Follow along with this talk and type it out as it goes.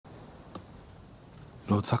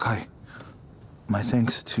Lord Sakai, my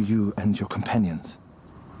thanks to you and your companions.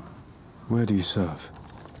 Where do you serve?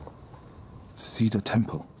 Cedar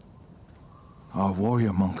Temple. Our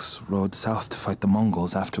warrior monks rode south to fight the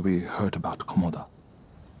Mongols after we heard about Komoda.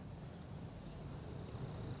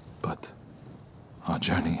 But our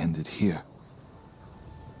journey ended here.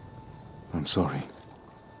 I'm sorry.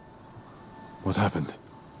 What happened?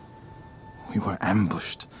 We were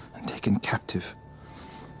ambushed and taken captive.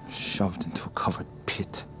 Shoved into a covered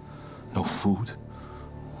pit. No food.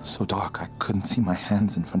 So dark I couldn't see my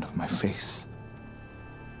hands in front of my face.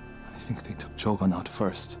 I think they took Jogon out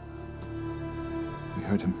first. We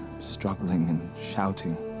heard him struggling and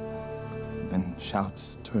shouting. Then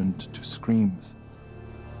shouts turned to screams.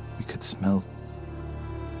 We could smell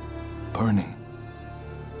burning.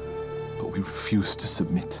 But we refused to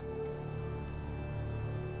submit.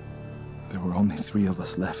 There were only 3 of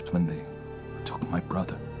us left when they took my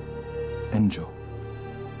brother, Enjo.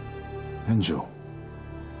 Enjo?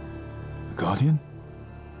 The Guardian?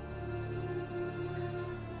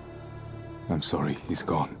 I'm sorry, he's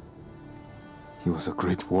gone. He was a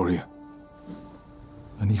great warrior.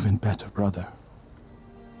 An even better brother.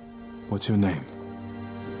 What's your name?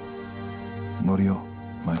 Norio,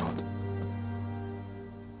 my lord.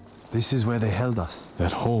 This is where they held us.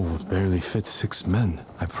 That hole would barely fit 6 men.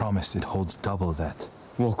 I promise it holds double that.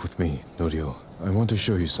 Walk with me, Norio. I want to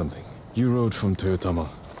show you something. You rode from Toyotama.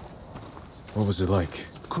 What was it like?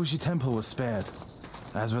 Kushi Temple was spared,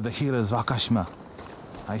 as were the healers of Akashima.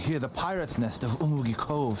 I hear the pirate's nest of Umugi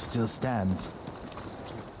Cove still stands.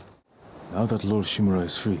 Now that Lord Shimura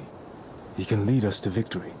is free, he can lead us to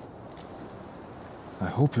victory. I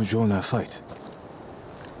hope you'll join our fight.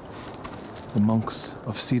 The monks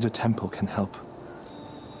of Cedar Temple can help.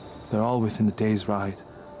 They're all within a day's ride.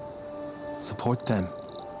 Support them,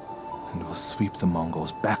 and we'll sweep the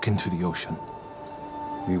Mongols back into the ocean.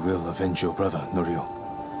 We will avenge your brother, Norio.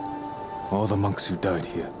 All the monks who died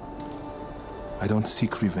here. I don't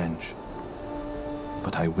seek revenge,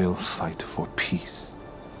 but I will fight for peace.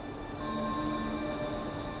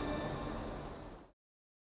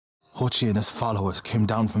 Hochi and his followers came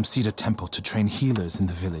down from Cedar Temple to train healers in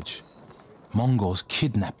the village. Mongols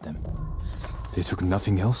kidnapped them. They took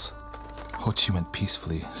nothing else? Hochi went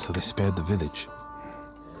peacefully, so they spared the village.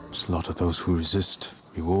 Slaughter those who resist.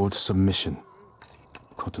 Reward submission.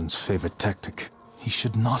 Khotun's favorite tactic. He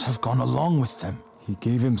should not have gone along with them. He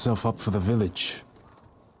gave himself up for the village.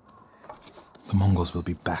 The Mongols will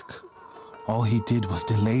be back. All he did was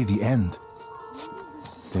delay the end.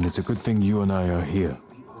 Then it's a good thing you and I are here.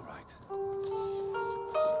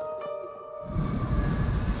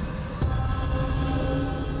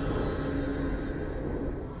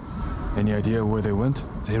 Any idea where they went?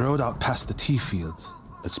 They rode out past the tea fields.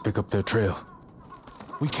 Let's pick up their trail.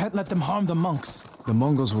 We can't let them harm the monks. The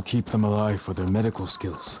Mongols will keep them alive for their medical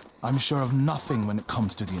skills. I'm sure of nothing when it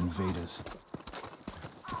comes to the invaders.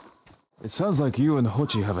 It sounds like you and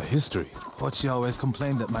Hochi have a history. Hochi always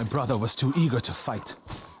complained that my brother was too eager to fight.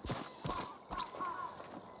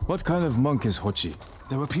 What kind of monk is Hochi?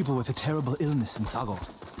 There were people with a terrible illness in Sago.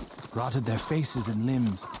 Rotted their faces and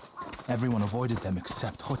limbs. Everyone avoided them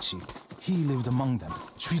except Hochi. He lived among them,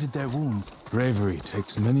 treated their wounds. Bravery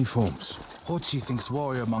takes many forms. Hochi thinks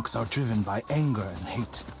warrior monks are driven by anger and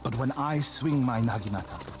hate. But when I swing my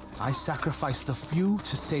naginata, I sacrifice the few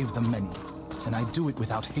to save the many. And I do it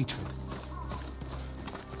without hatred.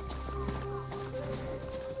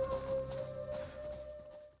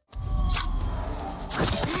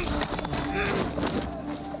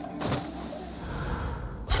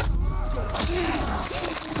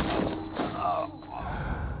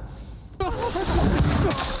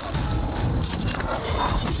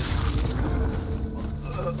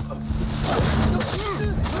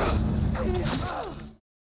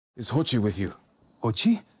 Is Hochi with you?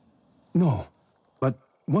 Hochi? No, but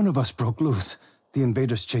one of us broke loose. The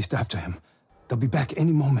invaders chased after him. They'll be back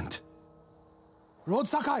any moment. Road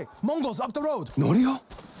Sakai! Mongols up the road! Norio?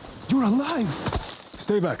 You're alive!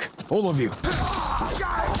 Stay back, all of you.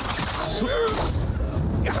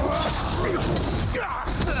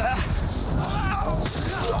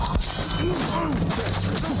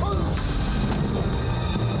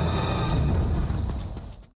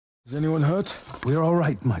 Is anyone hurt? We're all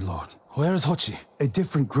right, my lord. Where is Hochi? A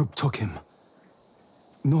different group took him.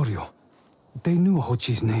 Norio. They knew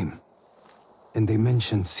Hochi's name. And they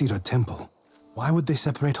mentioned Cedar Temple. Why would they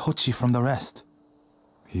separate Hochi from the rest?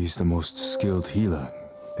 He's the most skilled healer.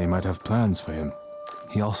 They might have plans for him.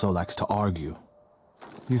 He also likes to argue.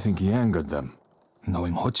 You think he angered them?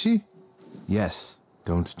 Knowing Hochi? Yes.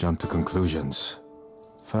 Don't jump to conclusions.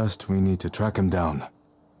 First, we need to track him down.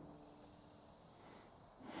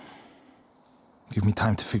 Give me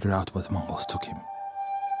time to figure out where the Mongols took him.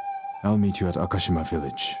 I'll meet you at Akashima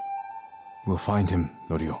village. We'll find him,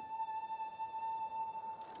 Norio.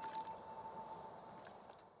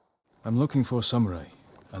 I'm looking for a samurai,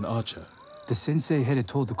 an archer. The sensei headed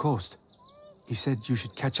toward the coast. He said you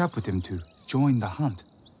should catch up with him to join the hunt.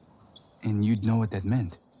 And you'd know what that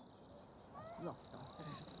meant.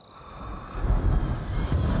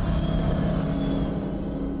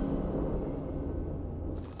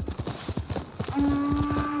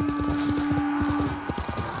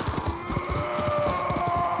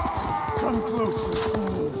 Come closer,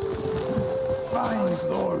 fools. Find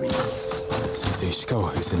glory. Sensei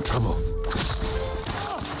Ishikawa is in trouble.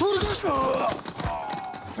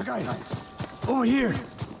 Sakai, over here.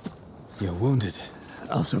 You're wounded.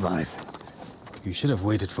 I'll survive. You should have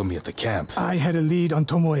waited for me at the camp. I had a lead on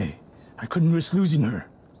Tomoe. I couldn't risk losing her.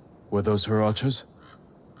 Were those her archers?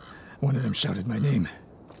 One of them shouted my name.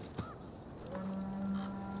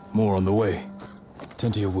 More on the way.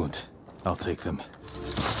 Tend to your wound. I'll take them.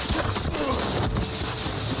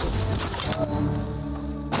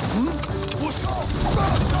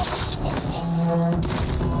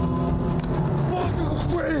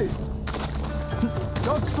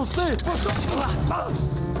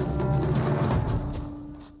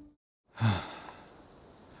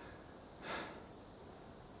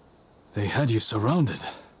 They had you surrounded.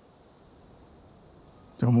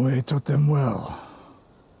 Tomoe taught them well.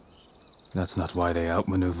 That's not why they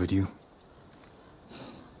outmaneuvered you.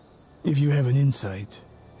 If you have an insight,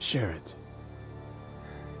 share it.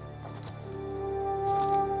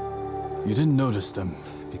 You didn't notice them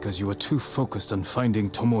because you were too focused on finding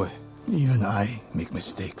Tomoe. Even I make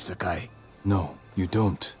mistakes, Sakai. No, you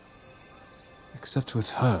don't. Except with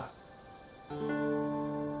her.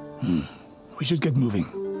 We should get moving.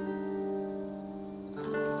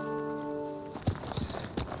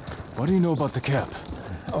 What do you know about the camp?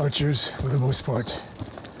 Archers, for the most part.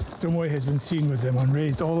 Tomoe has been seen with them on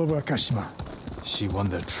raids all over Akashima. She won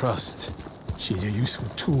their trust. She's a useful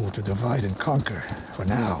tool to divide and conquer, for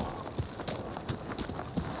now.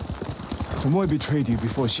 Tomoe betrayed you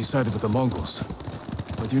before she sided with the Mongols.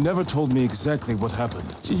 But you never told me exactly what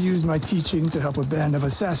happened. She used my teaching to help a band of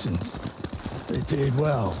assassins. They paid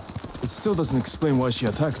well. It still doesn't explain why she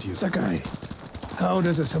attacked you. Sakai, how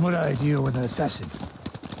does a samurai deal with an assassin?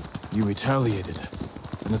 You retaliated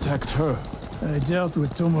and attacked her. I dealt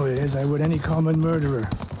with Tomoe as I would any common murderer.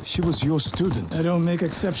 She was your student. I don't make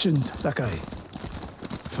exceptions, Sakai.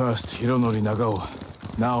 First Hironori Nagao,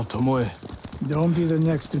 now Tomoe. Don't be the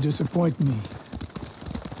next to disappoint me.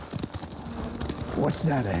 What's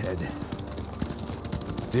that ahead?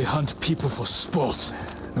 They hunt people for sport.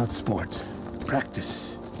 Not sport.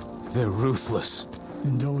 Practice. They're ruthless.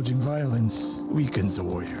 Indulging violence weakens the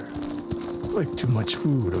warrior. Like too much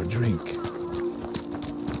food or drink.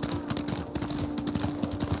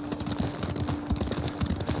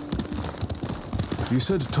 You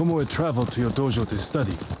said Tomoe traveled to your dojo to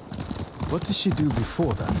study. What did she do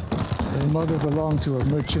before that? Her mother belonged to a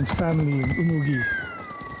merchant family in Umugi.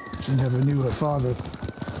 She never knew her father.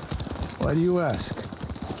 Why do you ask?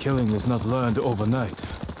 Killing is not learned overnight,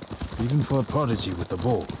 even for a prodigy with a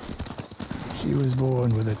bow. She was born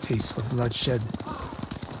with a taste for bloodshed.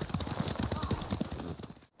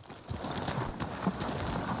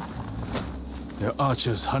 Their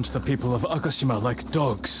archers hunt the people of Akashima like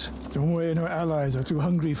dogs. Tomoe and her allies are too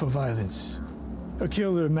hungry for violence. A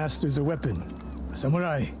killer masters a weapon. A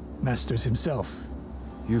samurai masters himself.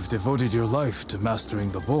 You've devoted your life to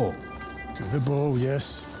mastering the bow. To the bow,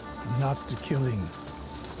 yes. Not to killing.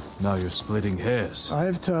 Now you're splitting hairs.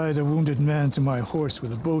 I've tied a wounded man to my horse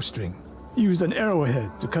with a bowstring. Used an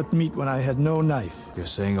arrowhead to cut meat when I had no knife. You're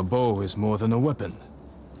saying a bow is more than a weapon.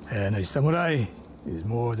 And a samurai is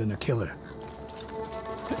more than a killer.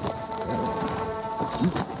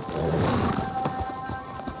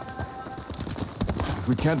 If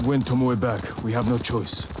we can't win Tomoe back, we have no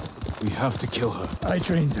choice. We have to kill her. I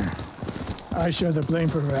trained her. I share the blame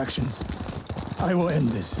for her actions. I will end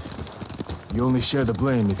this. You only share the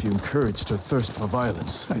blame if you encouraged her thirst for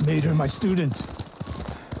violence. I made her my student.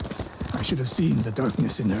 I should have seen the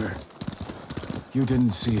darkness in her. You didn't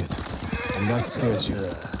see it, and that scares you.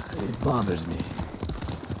 It bothers me.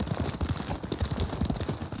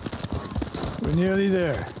 We're nearly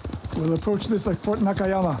there. We'll approach this like Fort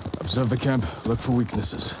Nakayama. Observe the camp, look for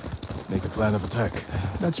weaknesses. Make a plan of attack.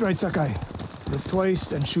 That's right, Sakai. Look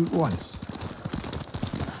twice and shoot once.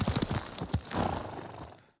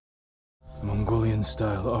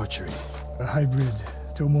 Mongolian-style archery. A hybrid.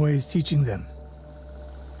 Tomoe is teaching them.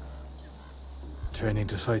 Training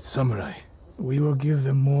to fight samurai. We will give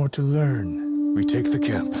them more to learn. We take the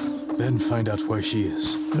camp, Then find out where she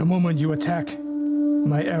is. The moment you attack,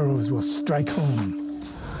 my arrows will strike home.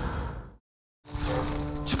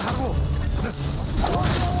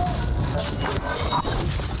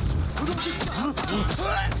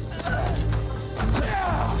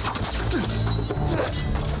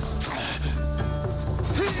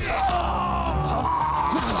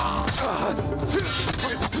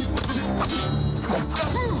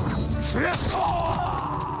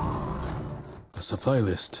 A supply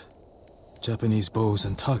list. Japanese bows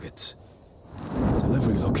and targets.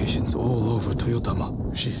 Delivery locations all over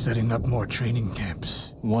Toyotama. She's setting up more training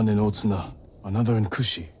camps. One in Otsuna, another in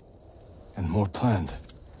Kushi, and more planned.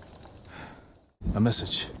 A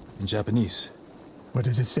message in Japanese. What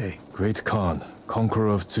does it say? Great Khan, conqueror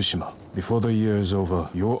of Tsushima. Before the year is over,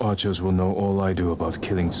 your archers will know all I do about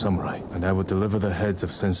killing samurai, and I will deliver the heads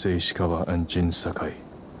of Sensei Ishikawa and Jin Sakai.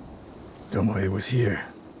 Tomoe was here.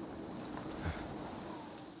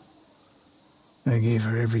 I gave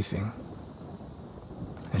her everything,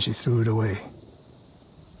 and she threw it away.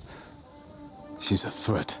 She's a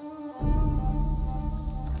threat.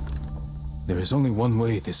 There is only one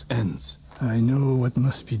way this ends. I know what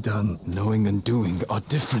must be done. Knowing and doing are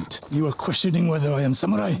different. You are questioning whether I am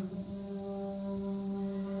samurai?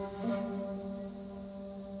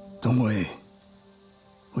 Tomoe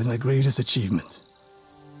was my greatest achievement.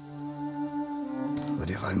 But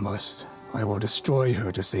if I must, I will destroy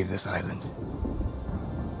her to save this island.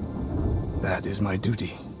 That is my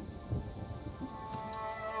duty.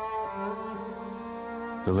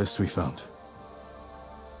 The list we found.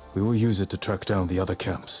 We will use it to track down the other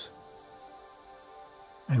camps.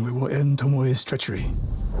 And we will end Tomoe's treachery.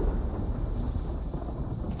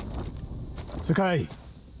 Sakai!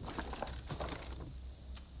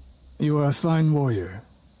 You are a fine warrior.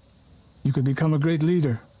 You could become a great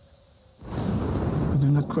leader. But do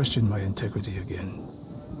not question my integrity again.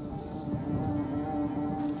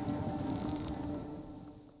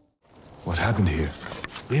 What happened here?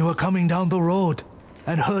 We were coming down the road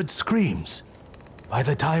and heard screams. By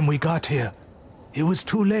the time we got here, it was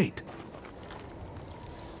too late.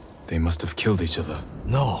 They must have killed each other.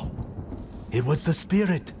 No, it was the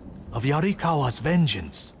spirit of Yarikawa's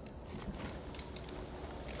vengeance.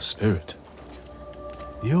 Spirit?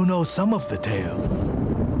 You know some of the tale,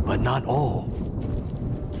 but not all.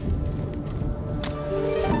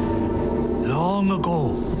 Long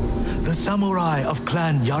ago, the samurai of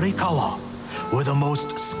Clan Yarikawa were the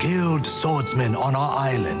most skilled swordsmen on our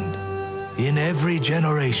island. In every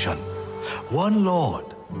generation, one lord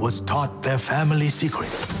was taught their family secret,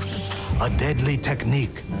 a deadly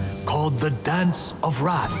technique called the Dance of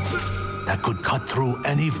Wrath that could cut through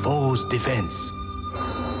any foe's defense.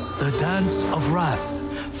 The Dance of Wrath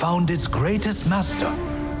found its greatest master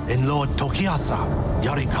in Lord Tokiasa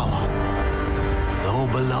Yarikawa. Though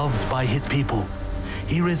beloved by his people,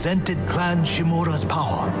 he resented Clan Shimura's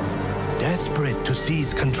power. Desperate to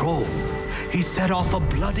seize control, he set off a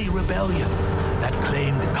bloody rebellion that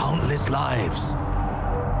claimed countless lives.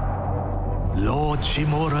 Lord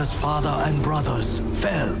Shimura's father and brothers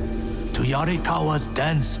fell to Yarikawa's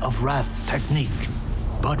Dance of Wrath technique.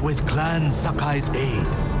 But with Clan Sakai's aid,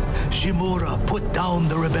 Shimura put down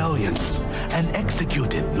the rebellion and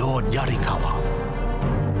executed Lord Yarikawa.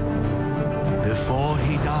 Before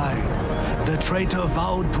he died, the traitor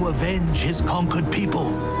vowed to avenge his conquered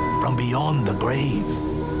people from beyond the grave.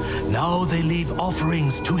 Now they leave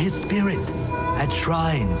offerings to his spirit at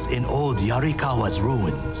shrines in old Yarikawa's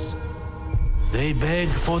ruins. They beg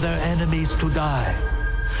for their enemies to die,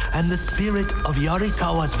 and the spirit of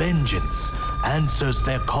Yarikawa's vengeance answers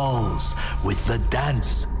their calls with the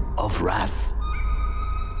Dance of Wrath.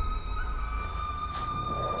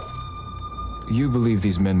 You believe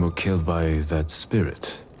these men were killed by that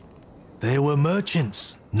spirit? They were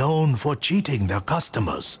merchants known for cheating their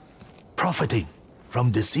customers, profiting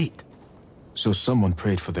from deceit. So someone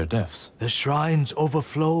prayed for their deaths? The shrines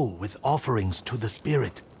overflow with offerings to the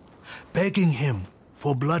spirit, begging him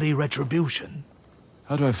for bloody retribution.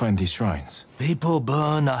 How do I find these shrines? People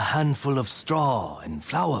burn a handful of straw and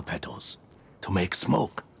flower petals to make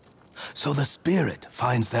smoke, so the spirit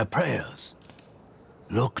finds their prayers.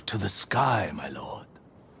 Look to the sky, my lord.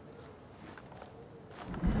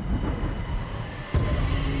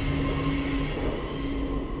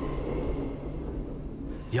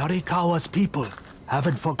 Yarikawa's people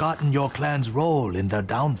haven't forgotten your clan's role in their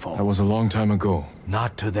downfall. That was a long time ago.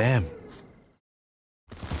 Not to them.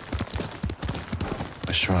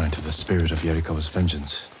 A shrine to the spirit of Yarikawa's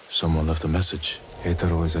vengeance. Someone left a message.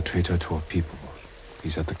 Heitaro is a traitor to our people.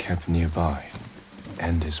 He's at the camp nearby.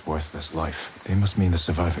 End his worthless life. They must mean the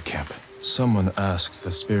survivor camp. Someone asked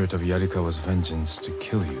the spirit of Yarikawa's vengeance to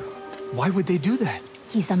kill you. Why would they do that?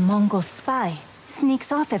 He's a Mongol spy.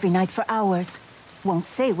 Sneaks off every night for hours. Won't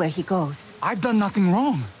say where he goes. I've done nothing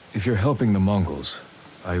wrong. If you're helping the Mongols,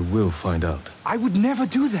 I will find out. I would never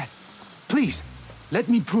do that. Please, let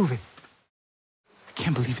me prove it. I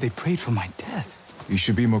can't believe they prayed for my death. You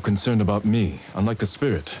should be more concerned about me. Unlike the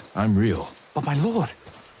spirit, I'm real. But my lord,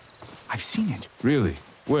 I've seen it. Really?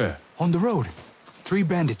 Where? On the road. 3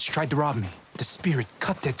 bandits tried to rob me. The spirit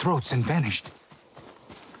cut their throats and vanished.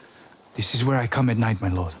 This is where I come at night, my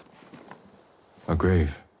lord. A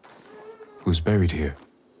grave. Who's buried here?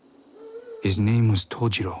 His name was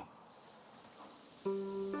Tojiro.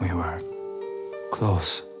 We were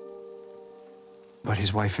close. But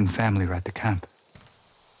his wife and family were at the camp.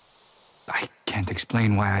 I can't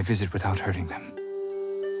explain why I visit without hurting them.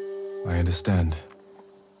 I understand.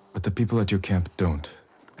 But the people at your camp don't,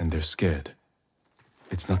 and they're scared.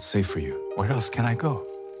 It's not safe for you. Where else can I go?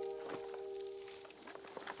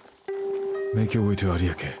 Make your way to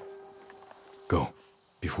Ariake. Go,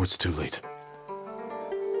 before it's too late.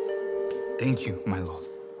 Thank you, my lord.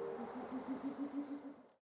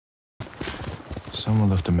 Someone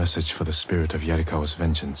left a message for the spirit of Yarikawa's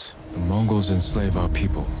vengeance. The Mongols enslave our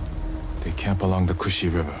people. They camp along the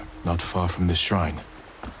Kushi River, not far from this shrine.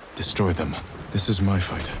 Destroy them. This is my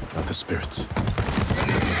fight, not the spirit's.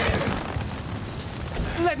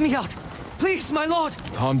 Let me out! Please, my lord!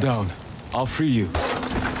 Calm down. I'll free you.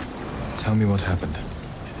 Tell me what happened.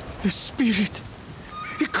 The spirit!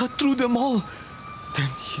 He cut through them all! Then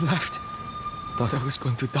he left. Thought I was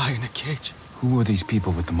going to die in a cage. Who were these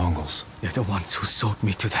people with the Mongols? They're the ones who sold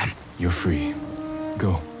me to them. You're free.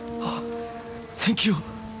 Go. Oh, thank you.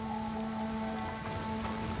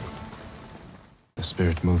 The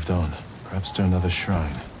spirit moved on, perhaps to another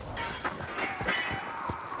shrine.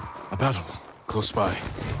 A battle, close by.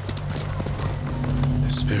 The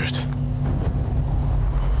spirit.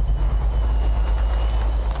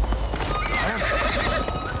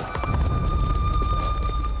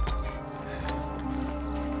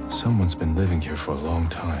 Someone's been living here for a long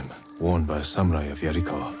time, worn by a samurai of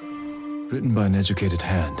Yarikawa. Written by an educated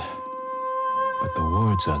hand. But the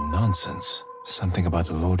words are nonsense. Something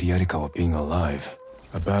about Lord Yarikawa being alive.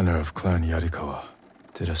 A banner of Clan Yarikawa.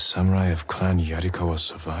 Did a samurai of Clan Yarikawa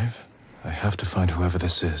survive? I have to find whoever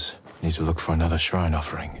this is. Need to look for another shrine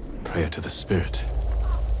offering. Prayer to the spirit.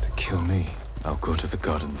 To kill me, I'll go to the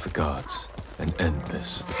Garden of the Gods and end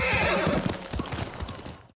this.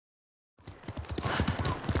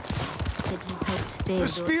 The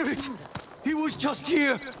spirit! He was just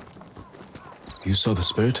here! You saw the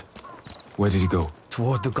spirit? Where did he go?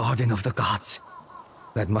 Toward the Garden of the Gods.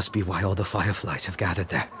 That must be why all the fireflies have gathered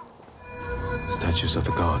there. Statues of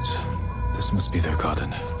the gods. This must be their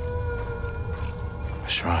garden. A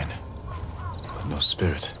shrine. But no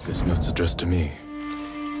spirit. This note's addressed to me.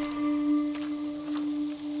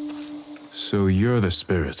 So you're the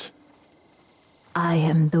spirit. I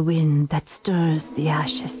am the wind that stirs the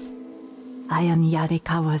ashes. I am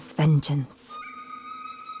Yarikawa's vengeance.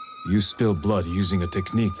 You spill blood using a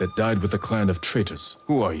technique that died with a clan of traitors.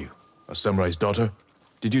 Who are you? A samurai's daughter?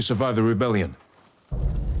 Did you survive the rebellion?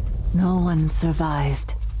 No one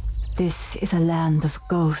survived. This is a land of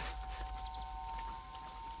ghosts.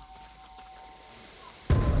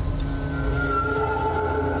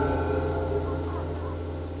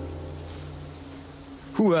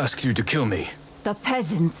 Who asked you to kill me? The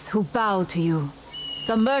peasants who bow to you.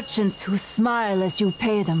 The merchants who smile as you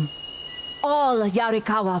pay them. All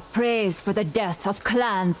Yarikawa prays for the death of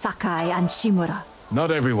Clan Sakai and Shimura.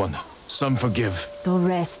 Not everyone. Some forgive. The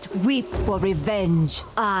rest weep for revenge.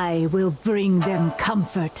 I will bring them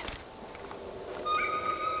comfort.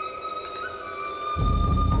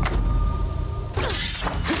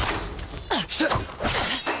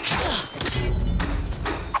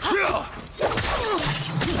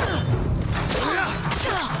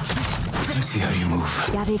 Let me see how you move.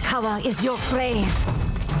 Yarikawa is your grave.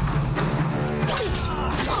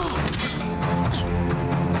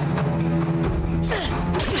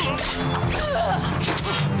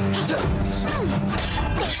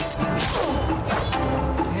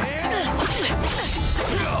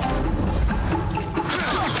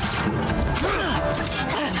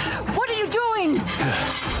 What are you doing?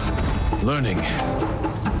 Learning.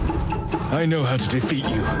 I know how to defeat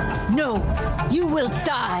you. No, you will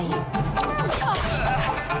die.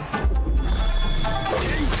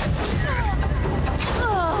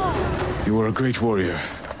 You were a great warrior,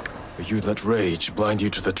 but you let rage blind you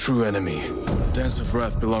to the true enemy. The Dance of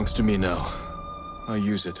Wrath belongs to me now. I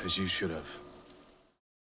use it as you should have.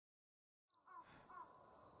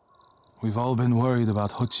 We've all been worried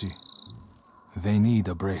about Hochi. They need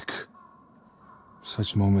a break.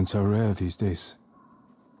 Such moments are rare these days.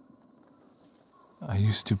 I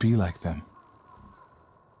used to be like them.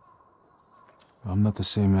 I'm not the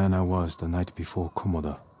same man I was the night before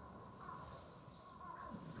Komoda.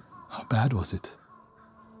 How bad was it?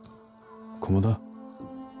 Komoda?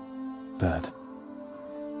 Bad.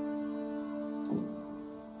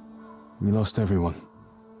 We lost everyone.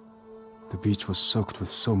 The beach was soaked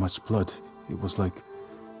with so much blood, it was like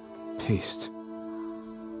paste.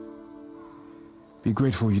 Be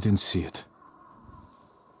grateful you didn't see it.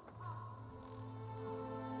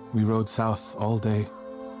 We rode south all day,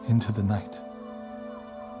 into the night.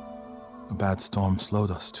 A bad storm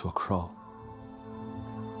slowed us to a crawl.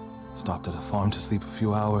 Stopped at a farm to sleep a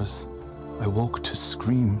few hours. I woke to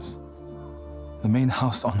screams. The main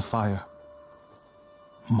house on fire.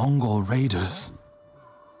 Mongol raiders.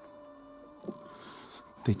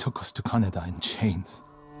 They took us to Kaneda in chains.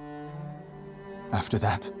 After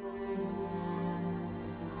that,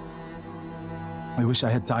 I wish I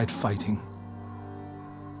had died fighting.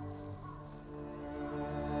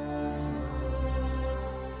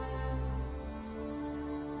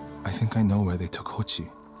 I think I know where they took Hochi.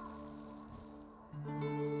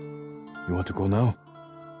 You want to go now?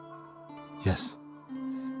 Yes.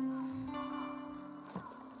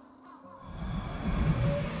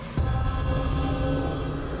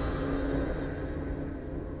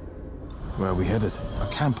 Where are we headed? A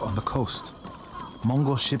camp on the coast.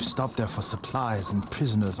 Mongol ships stopped there for supplies and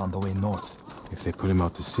prisoners on the way north. If they put him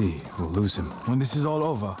out to sea, we'll lose him. When this is all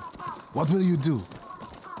over, what will you do?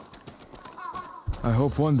 I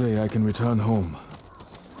hope one day I can return home.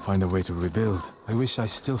 Find a way to rebuild. I wish I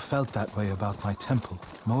still felt that way about my temple.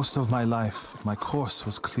 Most of my life, my course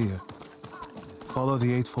was clear. Follow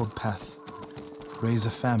the Eightfold Path. Raise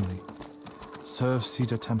a family. Serve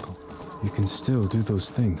Cedar Temple. You can still do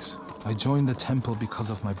those things. I joined the temple because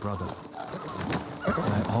of my brother.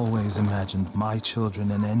 I always imagined my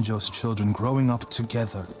children and Enjo's children growing up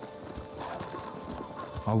together.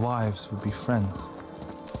 Our wives would be friends.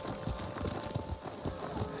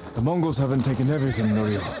 The Mongols haven't taken everything,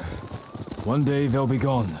 Norio. One day they'll be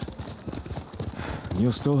gone.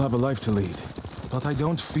 You'll still have a life to lead. But I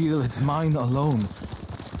don't feel it's mine alone.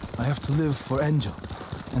 I have to live for Enjo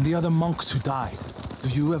and the other monks who died. Do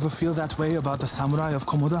you ever feel that way about the samurai of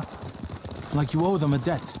Komoda? Like you owe them a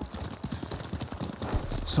debt?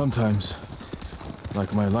 Sometimes.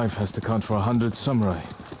 Like my life has to count for 100 samurai.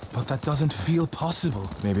 But that doesn't feel possible.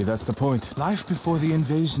 Maybe that's the point. Life before the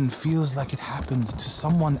invasion feels like it happened to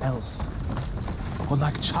someone else. Or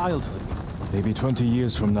like childhood. Maybe 20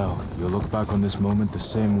 years from now, you'll look back on this moment the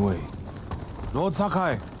same way. Lord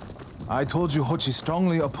Sakai, I told you Hochi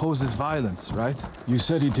strongly opposes violence, right? You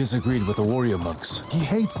said he disagreed with the warrior monks. He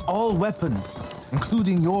hates all weapons,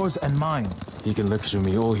 including yours and mine. He can lecture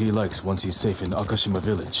me all he likes once he's safe in Akashima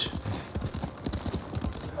village.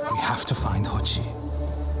 We have to find Hochi.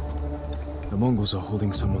 The Mongols are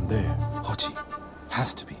holding someone there. Hochi.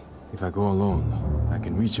 Has to be. If I go alone, I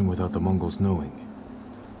can reach him without the Mongols knowing.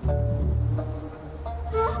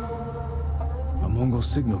 A Mongol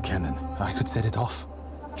signal cannon. I could set it off.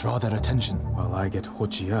 Draw their attention. While I get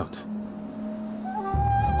Hochi out.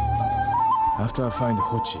 After I find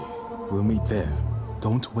Hochi, we'll meet there.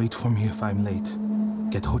 Don't wait for me if I'm late.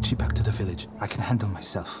 Get Hochi back to the village. I can handle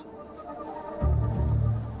myself.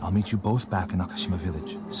 I'll meet you both back in Akashima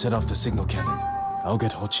village. Set off the signal cannon. I'll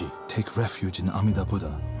get Hochi. Take refuge in Amida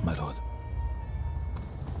Buddha, my lord.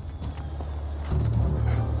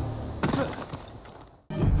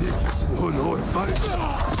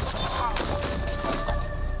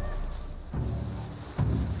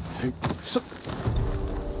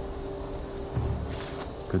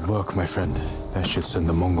 Good work, my friend. That should send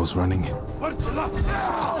the Mongols running.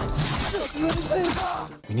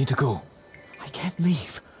 We need to go. I can't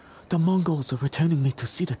leave. The Mongols are returning me to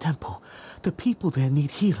Cedar Temple. The people there need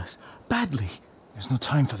healers, badly. There's no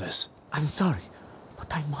time for this. I'm sorry,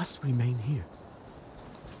 but I must remain here.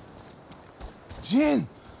 Jin!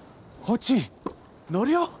 Hochi!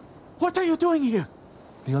 Norio? What are you doing here?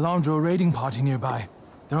 The alarm drew a raiding party nearby.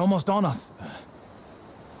 They're almost on us.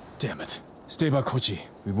 Damn it. Stay back, Hochi.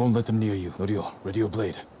 We won't let them near you. Norio, ready your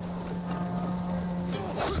blade.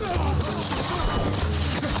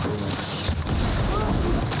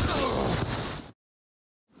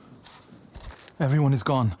 Everyone is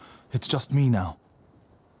gone. It's just me now.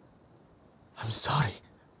 I'm sorry.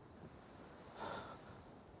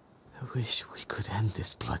 I wish we could end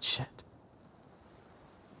this bloodshed.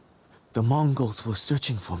 The Mongols were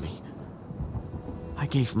searching for me. I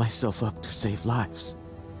gave myself up to save lives.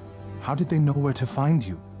 How did they know where to find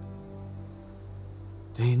you?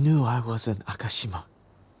 They knew I was in Akashima.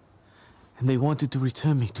 and they wanted to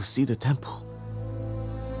return me to see the temple.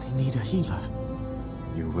 They need a healer.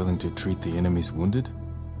 You're willing to treat the enemy's wounded?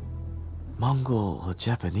 Mongol or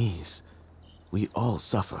Japanese, we all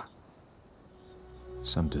suffer.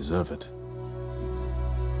 Some deserve it.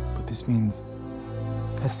 But this means...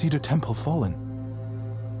 has Cedar Temple fallen?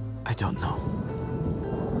 I don't know.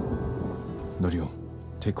 Norio,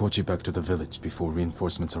 take Kochi back to the village before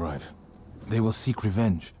reinforcements arrive. They will seek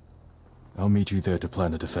revenge. I'll meet you there to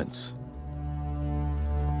plan a defense.